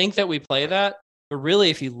all think that we play that, but really,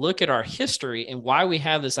 if you look at our history and why we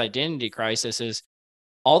have this identity crisis is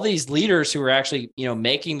all these leaders who are actually,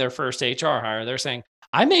 making their first HR hire, they're saying,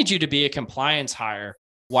 I made you to be a compliance hire.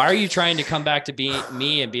 Why are you trying to come back to be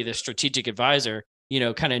me and be the strategic advisor?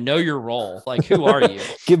 Kind of know your role. Like, who are you?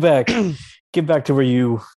 Get back to where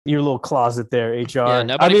your little closet there, HR. Yeah,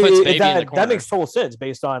 nobody puts baby in the corner. That makes total sense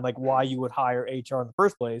based on like why you would hire HR in the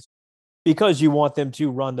first place, because you want them to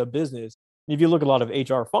run the business. If you look at a lot of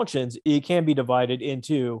HR functions, it can be divided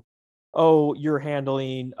into, you're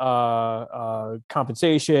handling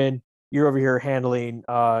compensation, you're over here handling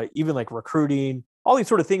even like recruiting, all these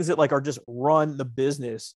sort of things that like are just run the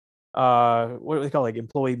business. What do they call, like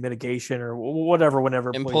employee mitigation or whatever,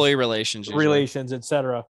 whenever employee relations,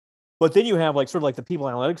 etc. But then you have like sort of like the people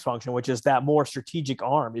analytics function, which is that more strategic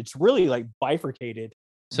arm. It's really like bifurcated.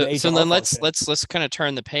 So then let's kind of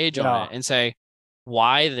turn the page on it and say,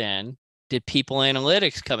 why then did people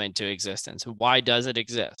analytics come into existence? Why does it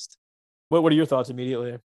exist? What are your thoughts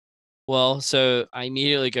immediately? Well, so I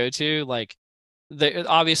immediately go to like,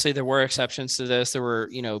 obviously there were exceptions to this. There were,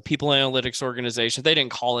 people analytics organizations. They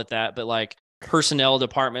didn't call it that, but like personnel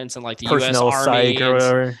departments and like the personnel U.S. Army, Psych or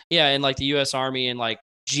whatever. And like the U.S. Army and like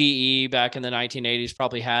GE back in the 1980s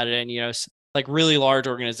probably had it. And, like really large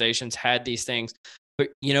organizations had these things. But,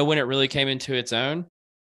 when it really came into its own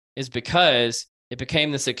is because it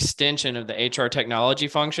became this extension of the HR technology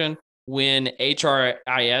function when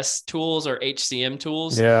HRIS tools or HCM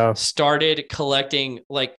tools started collecting.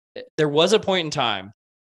 Like, there was a point in time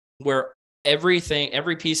where every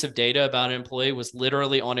piece of data about an employee was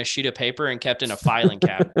literally on a sheet of paper and kept in a filing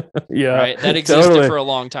cabinet. Right. That existed for a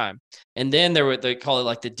long time. And then they call it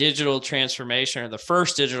like the digital transformation, or the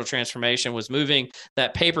first digital transformation was moving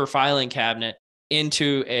that paper filing cabinet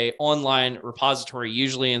into a online repository,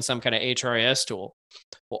 usually in some kind of HRIS tool.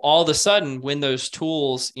 Well, all of a sudden, when those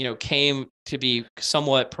tools, came to be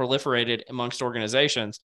somewhat proliferated amongst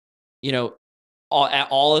organizations,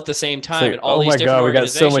 all at the same time, and all these different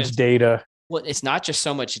organizations. We got so much data. Well, it's not just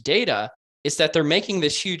so much data; it's that they're making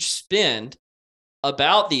this huge spend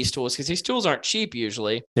about these tools because these tools aren't cheap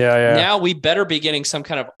usually. Now we better be getting some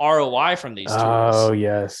kind of ROI from these tools. Oh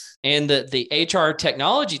yes. And the HR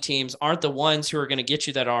technology teams aren't the ones who are going to get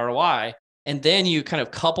you that ROI. And then you kind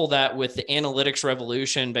of couple that with the analytics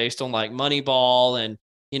revolution based on like Moneyball and,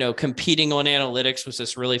 competing on analytics was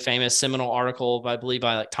this really famous seminal article, I believe,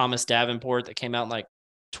 by like Thomas Davenport that came out in like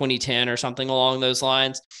 2010 or something along those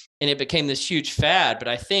lines. And it became this huge fad. But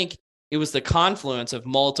I think it was the confluence of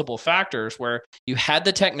multiple factors where you had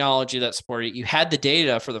the technology that supported it. You had the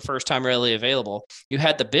data for the first time readily available. You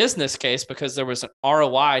had the business case because there was an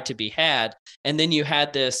ROI to be had. And then you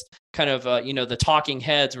had this kind of, the talking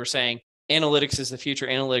heads were saying, analytics is the future.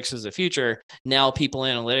 Analytics is the future. Now people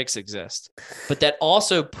analytics exist. But that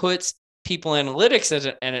also puts people analytics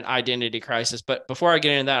at an identity crisis. But before I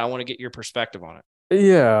get into that, I want to get your perspective on it.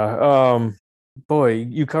 Yeah. Boy,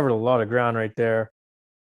 you covered a lot of ground right there.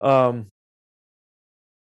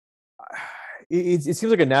 It seems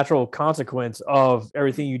like a natural consequence of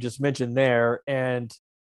everything you just mentioned there. And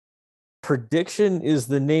prediction is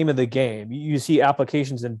the name of the game. You see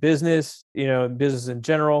applications in business, business in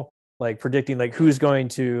general, like predicting like who's going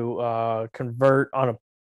to convert on a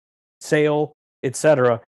sale,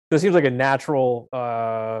 etc. So it seems like a natural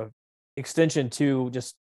extension to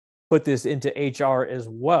just put this into HR as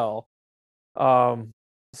well.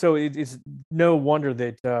 So it's no wonder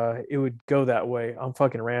that it would go that way. I'm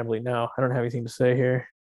fucking rambling now. I don't have anything to say here.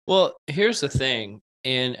 Well, here's the thing.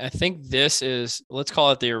 And I think this is, let's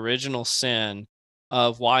call it the original sin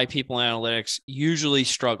of why people analytics usually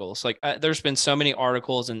struggles. Like there's been so many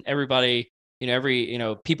articles and everybody every,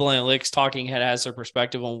 people analytics talking head has their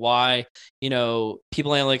perspective on why,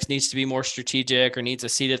 people analytics needs to be more strategic or needs a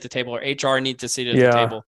seat at the table, or HR needs a seat at the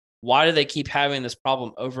table. Why do they keep having this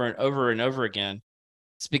problem over and over and over again?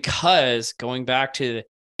 It's because, going back to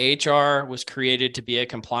HR was created to be a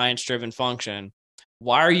compliance driven function.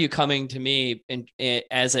 Why are you coming to me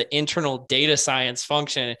as an internal data science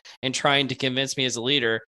function and trying to convince me as a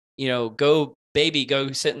leader, go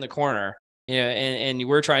sit in the corner, and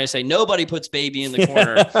we're trying to say nobody puts baby in the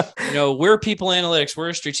corner. We're people analytics, we're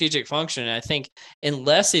a strategic function. And I think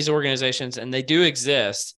unless these organizations, and they do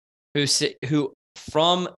exist, who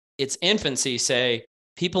from its infancy say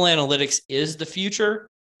people analytics is the future,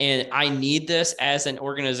 and I need this as an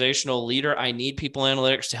organizational leader. I need people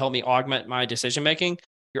analytics to help me augment my decision-making.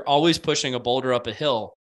 You're always pushing a boulder up a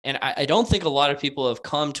hill. And I don't think a lot of people have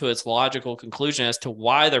come to its logical conclusion as to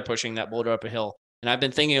why they're pushing that boulder up a hill. And I've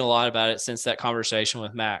been thinking a lot about it since that conversation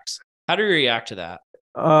with Max. How do you react to that?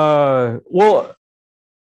 Well,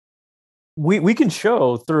 we can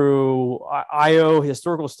show through IO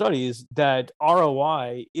historical studies that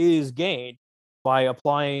ROI is gained by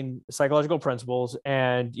applying psychological principles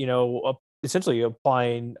and, essentially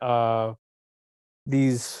applying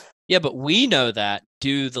these. Yeah, but we know that.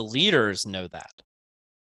 Do the leaders know that?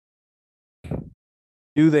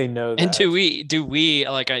 Do they know that? And do we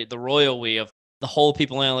like the royal we of the whole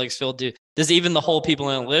people analytics field does even the whole people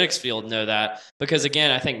analytics field know that? Because again,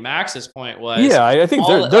 I think Max's point was, I think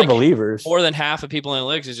they're believers. More than half of people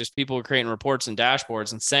analytics is just people creating reports and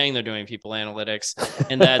dashboards and saying they're doing people analytics,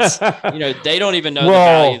 and that's they don't even know the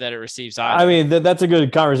value that it receives either. I mean, that's a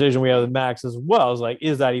good conversation we have with Max as well. Is like,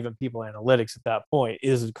 is that even people analytics at that point?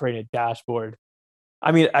 Is it creating a dashboard?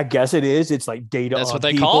 I mean, I guess it is. It's like data. That's what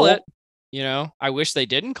they people. call it. I wish they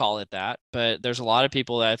didn't call it that, but there's a lot of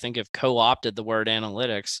people that I think have co-opted the word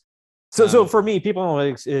analytics. So for me, people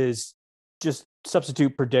analytics is just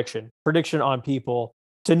substitute prediction on people.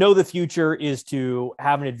 To know the future is to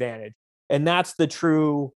have an advantage. And that's the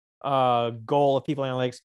true goal of people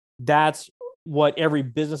analytics. That's what every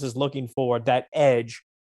business is looking for, that edge.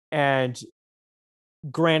 And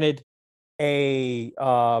granted, a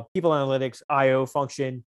people analytics IO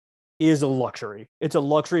function is a luxury. It's a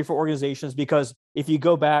luxury for organizations, because if you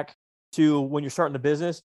go back to when you're starting the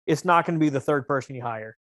business, it's not going to be the third person you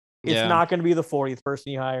hire. It's not going to be the 40th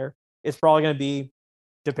person you hire. It's probably going to be,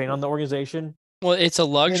 depending on the organization. Well, it's a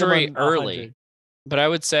luxury early, but I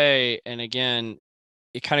would say, and again,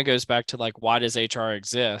 it kind of goes back to like, why does HR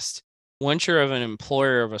exist? Once you're of an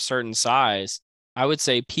employer of a certain size, I would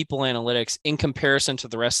say people analytics, in comparison to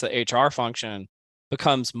the rest of the HR function,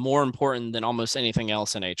 becomes more important than almost anything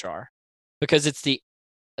else in HR, because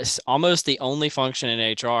it's almost the only function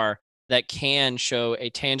in HR that can show a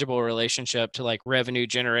tangible relationship to like revenue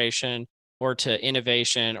generation or to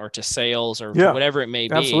innovation or to sales or whatever it may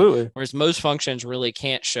be. Absolutely. Whereas most functions really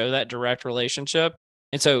can't show that direct relationship.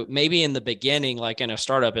 And so maybe in the beginning, like in a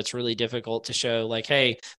startup, it's really difficult to show like,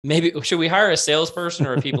 hey, maybe should we hire a salesperson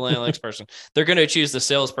or a people analytics person? They're going to choose the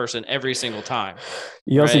salesperson every single time.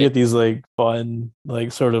 You also get these like fun,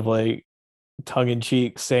 like sort of like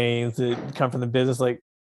tongue-in-cheek sayings that come from the business, like,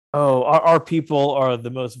 oh, our people are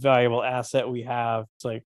the most valuable asset we have. It's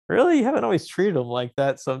like, really? You haven't always treated them like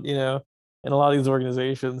that. So, in a lot of these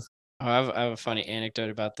organizations. Oh, I have a funny anecdote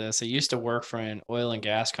about this. I used to work for an oil and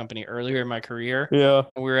gas company earlier in my career. Yeah.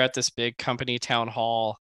 We were at this big company town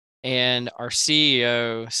hall, and our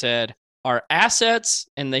CEO said, our assets,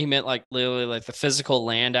 and he meant like literally like the physical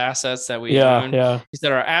land assets that we own. Yeah. He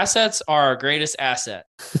said, our assets are our greatest asset.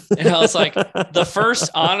 And I was like, the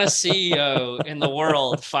first honest CEO in the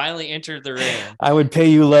world finally entered the ring. I would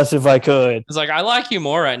pay you less if I could. I was like, I like you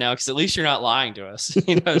more right now because at least you're not lying to us.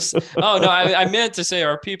 Oh no, I meant to say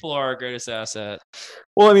our people are our greatest asset.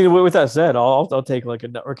 Well, I mean, with that said, I'll take like a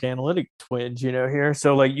network analytic twinge, here.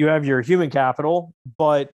 So like you have your human capital,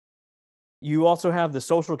 but you also have the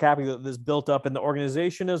social capital that's built up in the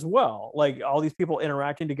organization as well. Like all these people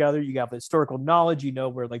interacting together, you have historical knowledge,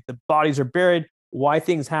 where like the bodies are buried, why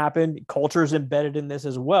things happen, culture is embedded in this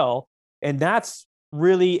as well. And that's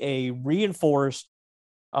really a reinforced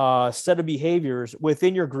set of behaviors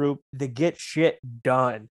within your group to get shit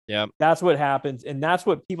done. Yeah, that's what happens. And that's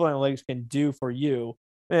what people analytics can do for you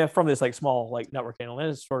from this like small, like network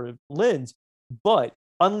analytics sort of lens, but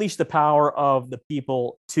unleash the power of the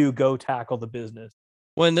people to go tackle the business.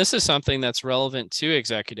 Well, and this is something that's relevant to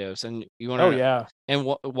executives, and you want to. Oh yeah. And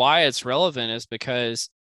why it's relevant is because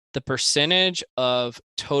the percentage of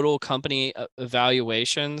total company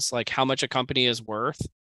evaluations, like how much a company is worth,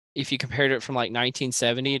 if you compared it from like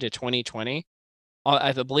 1970 to 2020,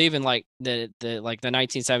 I believe in like the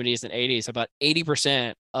 1970s and 80s, about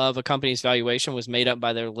 80% of a company's valuation was made up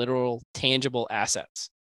by their literal tangible assets.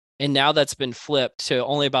 And now that's been flipped to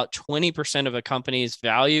only about 20% of a company's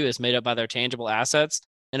value is made up by their tangible assets.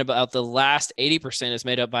 And about the last 80% is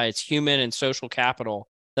made up by its human and social capital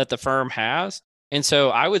that the firm has. And so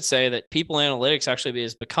I would say that people analytics actually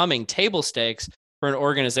is becoming table stakes for an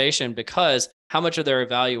organization because how much of their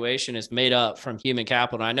evaluation is made up from human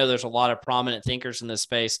capital. And I know there's a lot of prominent thinkers in this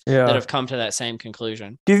space that have come to that same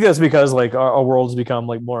conclusion. Do you think that's because like our world's become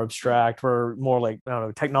like more abstract? We're more like, I don't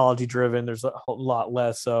know, technology driven. There's a lot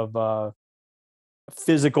less of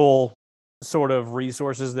physical sort of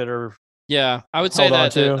resources that are. Yeah, I would say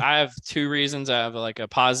that I have two reasons. I have like a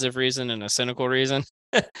positive reason and a cynical reason.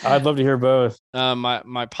 I'd love to hear both.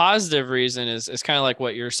 My positive reason is kind of like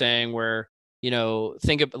what you're saying, where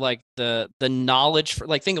think of like the knowledge,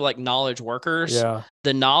 think of like knowledge workers. Yeah,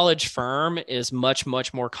 the knowledge firm is much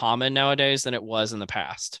more common nowadays than it was in the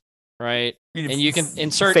past, right? And you can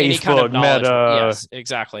insert Facebook, any kind of knowledge. Meta. Yes,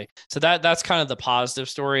 exactly. So that's kind of the positive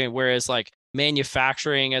story. Whereas like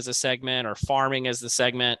manufacturing as a segment or farming as the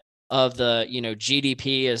segment of the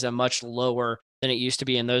GDP is a much lower than it used to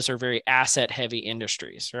be, and those are very asset heavy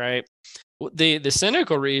industries, right? The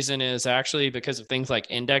cynical reason is actually because of things like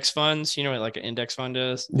index funds. You know what like an index fund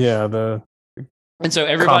is? Yeah, and so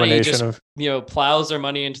everybody just plows their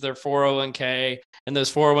money into their 401k, and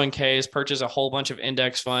those 401ks purchase a whole bunch of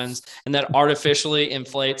index funds, and that artificially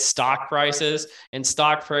inflates stock prices, and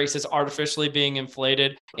stock prices artificially being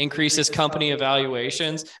inflated increases company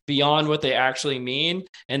evaluations beyond what they actually mean.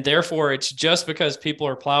 And therefore it's just because people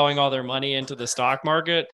are plowing all their money into the stock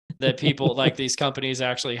market that people like these companies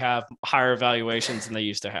actually have higher valuations than they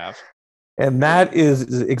used to have. And that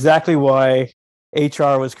is exactly why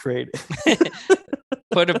HR was created.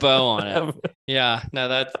 Put a bow on it. Yeah, no,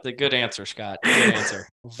 that's the good answer, Scott. Good answer.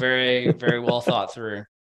 Very, very well thought through.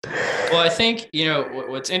 Well, I think,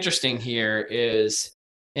 what's interesting here is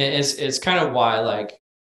kind of why,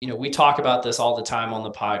 we talk about this all the time on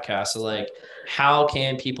the podcast. So how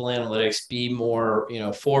can people analytics be more,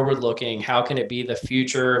 forward looking? How can it be the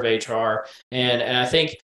future of HR? And I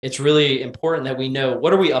think it's really important that we know,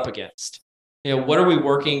 what are we up against? What are we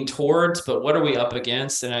working towards, but what are we up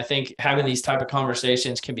against? And I think having these type of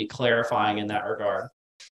conversations can be clarifying in that regard.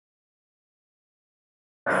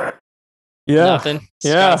 Yeah. Nothing.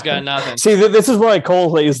 Yeah. Scott's got nothing. See, this is why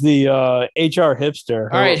Cole is the HR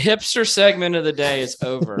hipster. All right. Hipster segment of the day is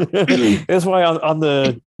over. That's why I'm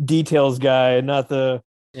the details guy, not the.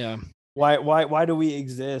 Yeah. Why do we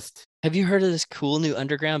exist? Have you heard of this cool new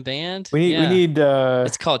underground band? We need.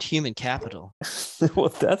 It's called Human Capital. Well,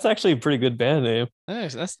 that's actually a pretty good band name.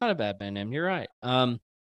 That's not a bad band name. You're right. Well,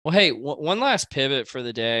 hey, one last pivot for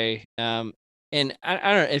the day. And I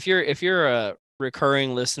don't know if you're a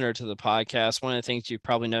recurring listener to the podcast, one of the things you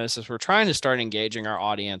probably noticed is we're trying to start engaging our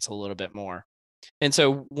audience a little bit more. And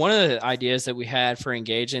so one of the ideas that we had for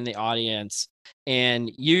engaging the audience,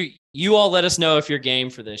 and you all let us know if you're game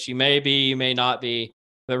for this. You may be, you may not be,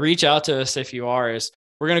 but reach out to us if you are. Is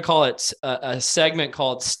we're going to call it a segment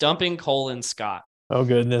called Stumping Cole and Scott. Oh,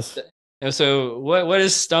 goodness. So what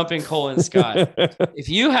is Stumping Cole and Scott? If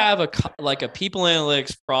you have a people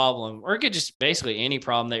analytics problem, or it could just basically any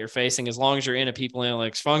problem that you're facing, as long as you're in a people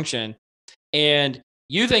analytics function, and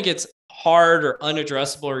you think it's hard or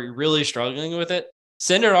unaddressable, or you're really struggling with it,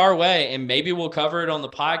 send it our way, and maybe we'll cover it on the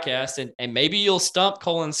podcast, and maybe you'll stump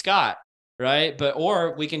Cole and Scott, right?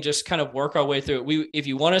 Or we can just kind of work our way through it. If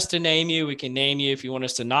you want us to name you, we can name you. If you want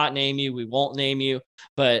us to not name you, we won't name you.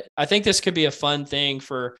 But I think this could be a fun thing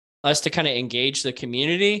for us to kind of engage the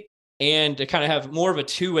community and to kind of have more of a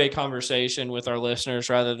two-way conversation with our listeners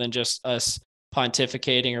rather than just us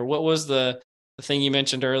pontificating. Or what was the thing you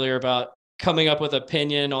mentioned earlier about coming up with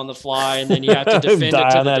opinion on the fly and then you have to defend it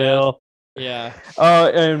to the death? Yeah.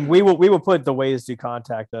 And we will put the ways to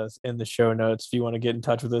contact us in the show notes if you want to get in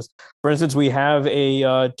touch with us. For instance, we have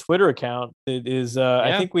a Twitter account that is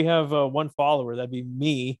I think we have one follower. That'd be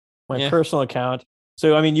me, my personal account.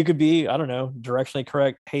 So I mean, you could be, I don't know, directionally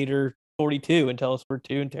correct hater 42 and tell us we're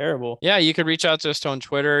too and terrible. Yeah, you could reach out to us on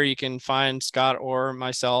Twitter. You can find Scott or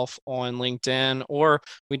myself on LinkedIn, or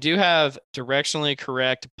we do have directionally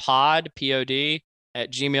correct pod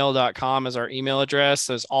 @gmail.com as our email address.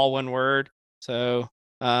 So it's all one word. So,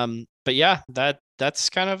 but yeah, that's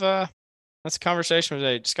kind of that's a conversation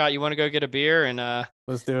today. Scott, you want to go get a beer and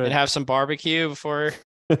let's do it and have some barbecue before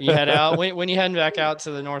you head out? When you heading back out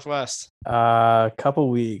to the Northwest? Couple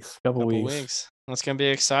weeks. That's gonna be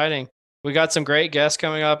exciting. We got some great guests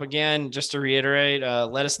coming up. Again, just to reiterate,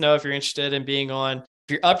 let us know if you're interested in being on. If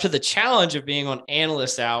you're up to the challenge of being on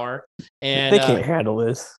Analyst Hour, and they can't handle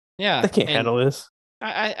this. Yeah, They can't handle this.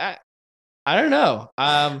 I don't know.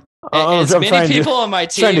 I'm as many trying people to, on my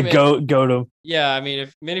team, trying to goad them. Yeah, I mean,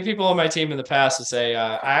 if many people on my team in the past would say,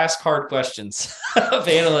 I ask hard questions of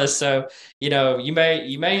analysts, so you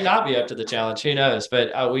may not be up to the challenge. Who knows?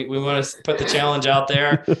 But we want to put the challenge out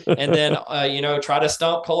there, and then try to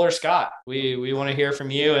stump Cole or Scott. We want to hear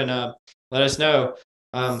from you, and let us know.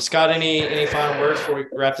 Scott, any final words before we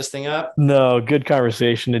wrap this thing up? No, good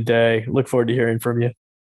conversation today. Look forward to hearing from you.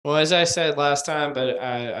 Well, as I said last time, but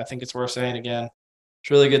I think it's worth saying again. It's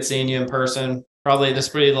really good seeing you in person. Probably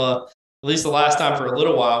this will be at least the last time for a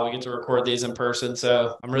little while we get to record these in person.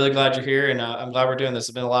 So I'm really glad you're here, and I'm glad we're doing this.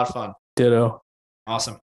 It's been a lot of fun. Ditto.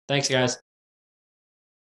 Awesome. Thanks, guys.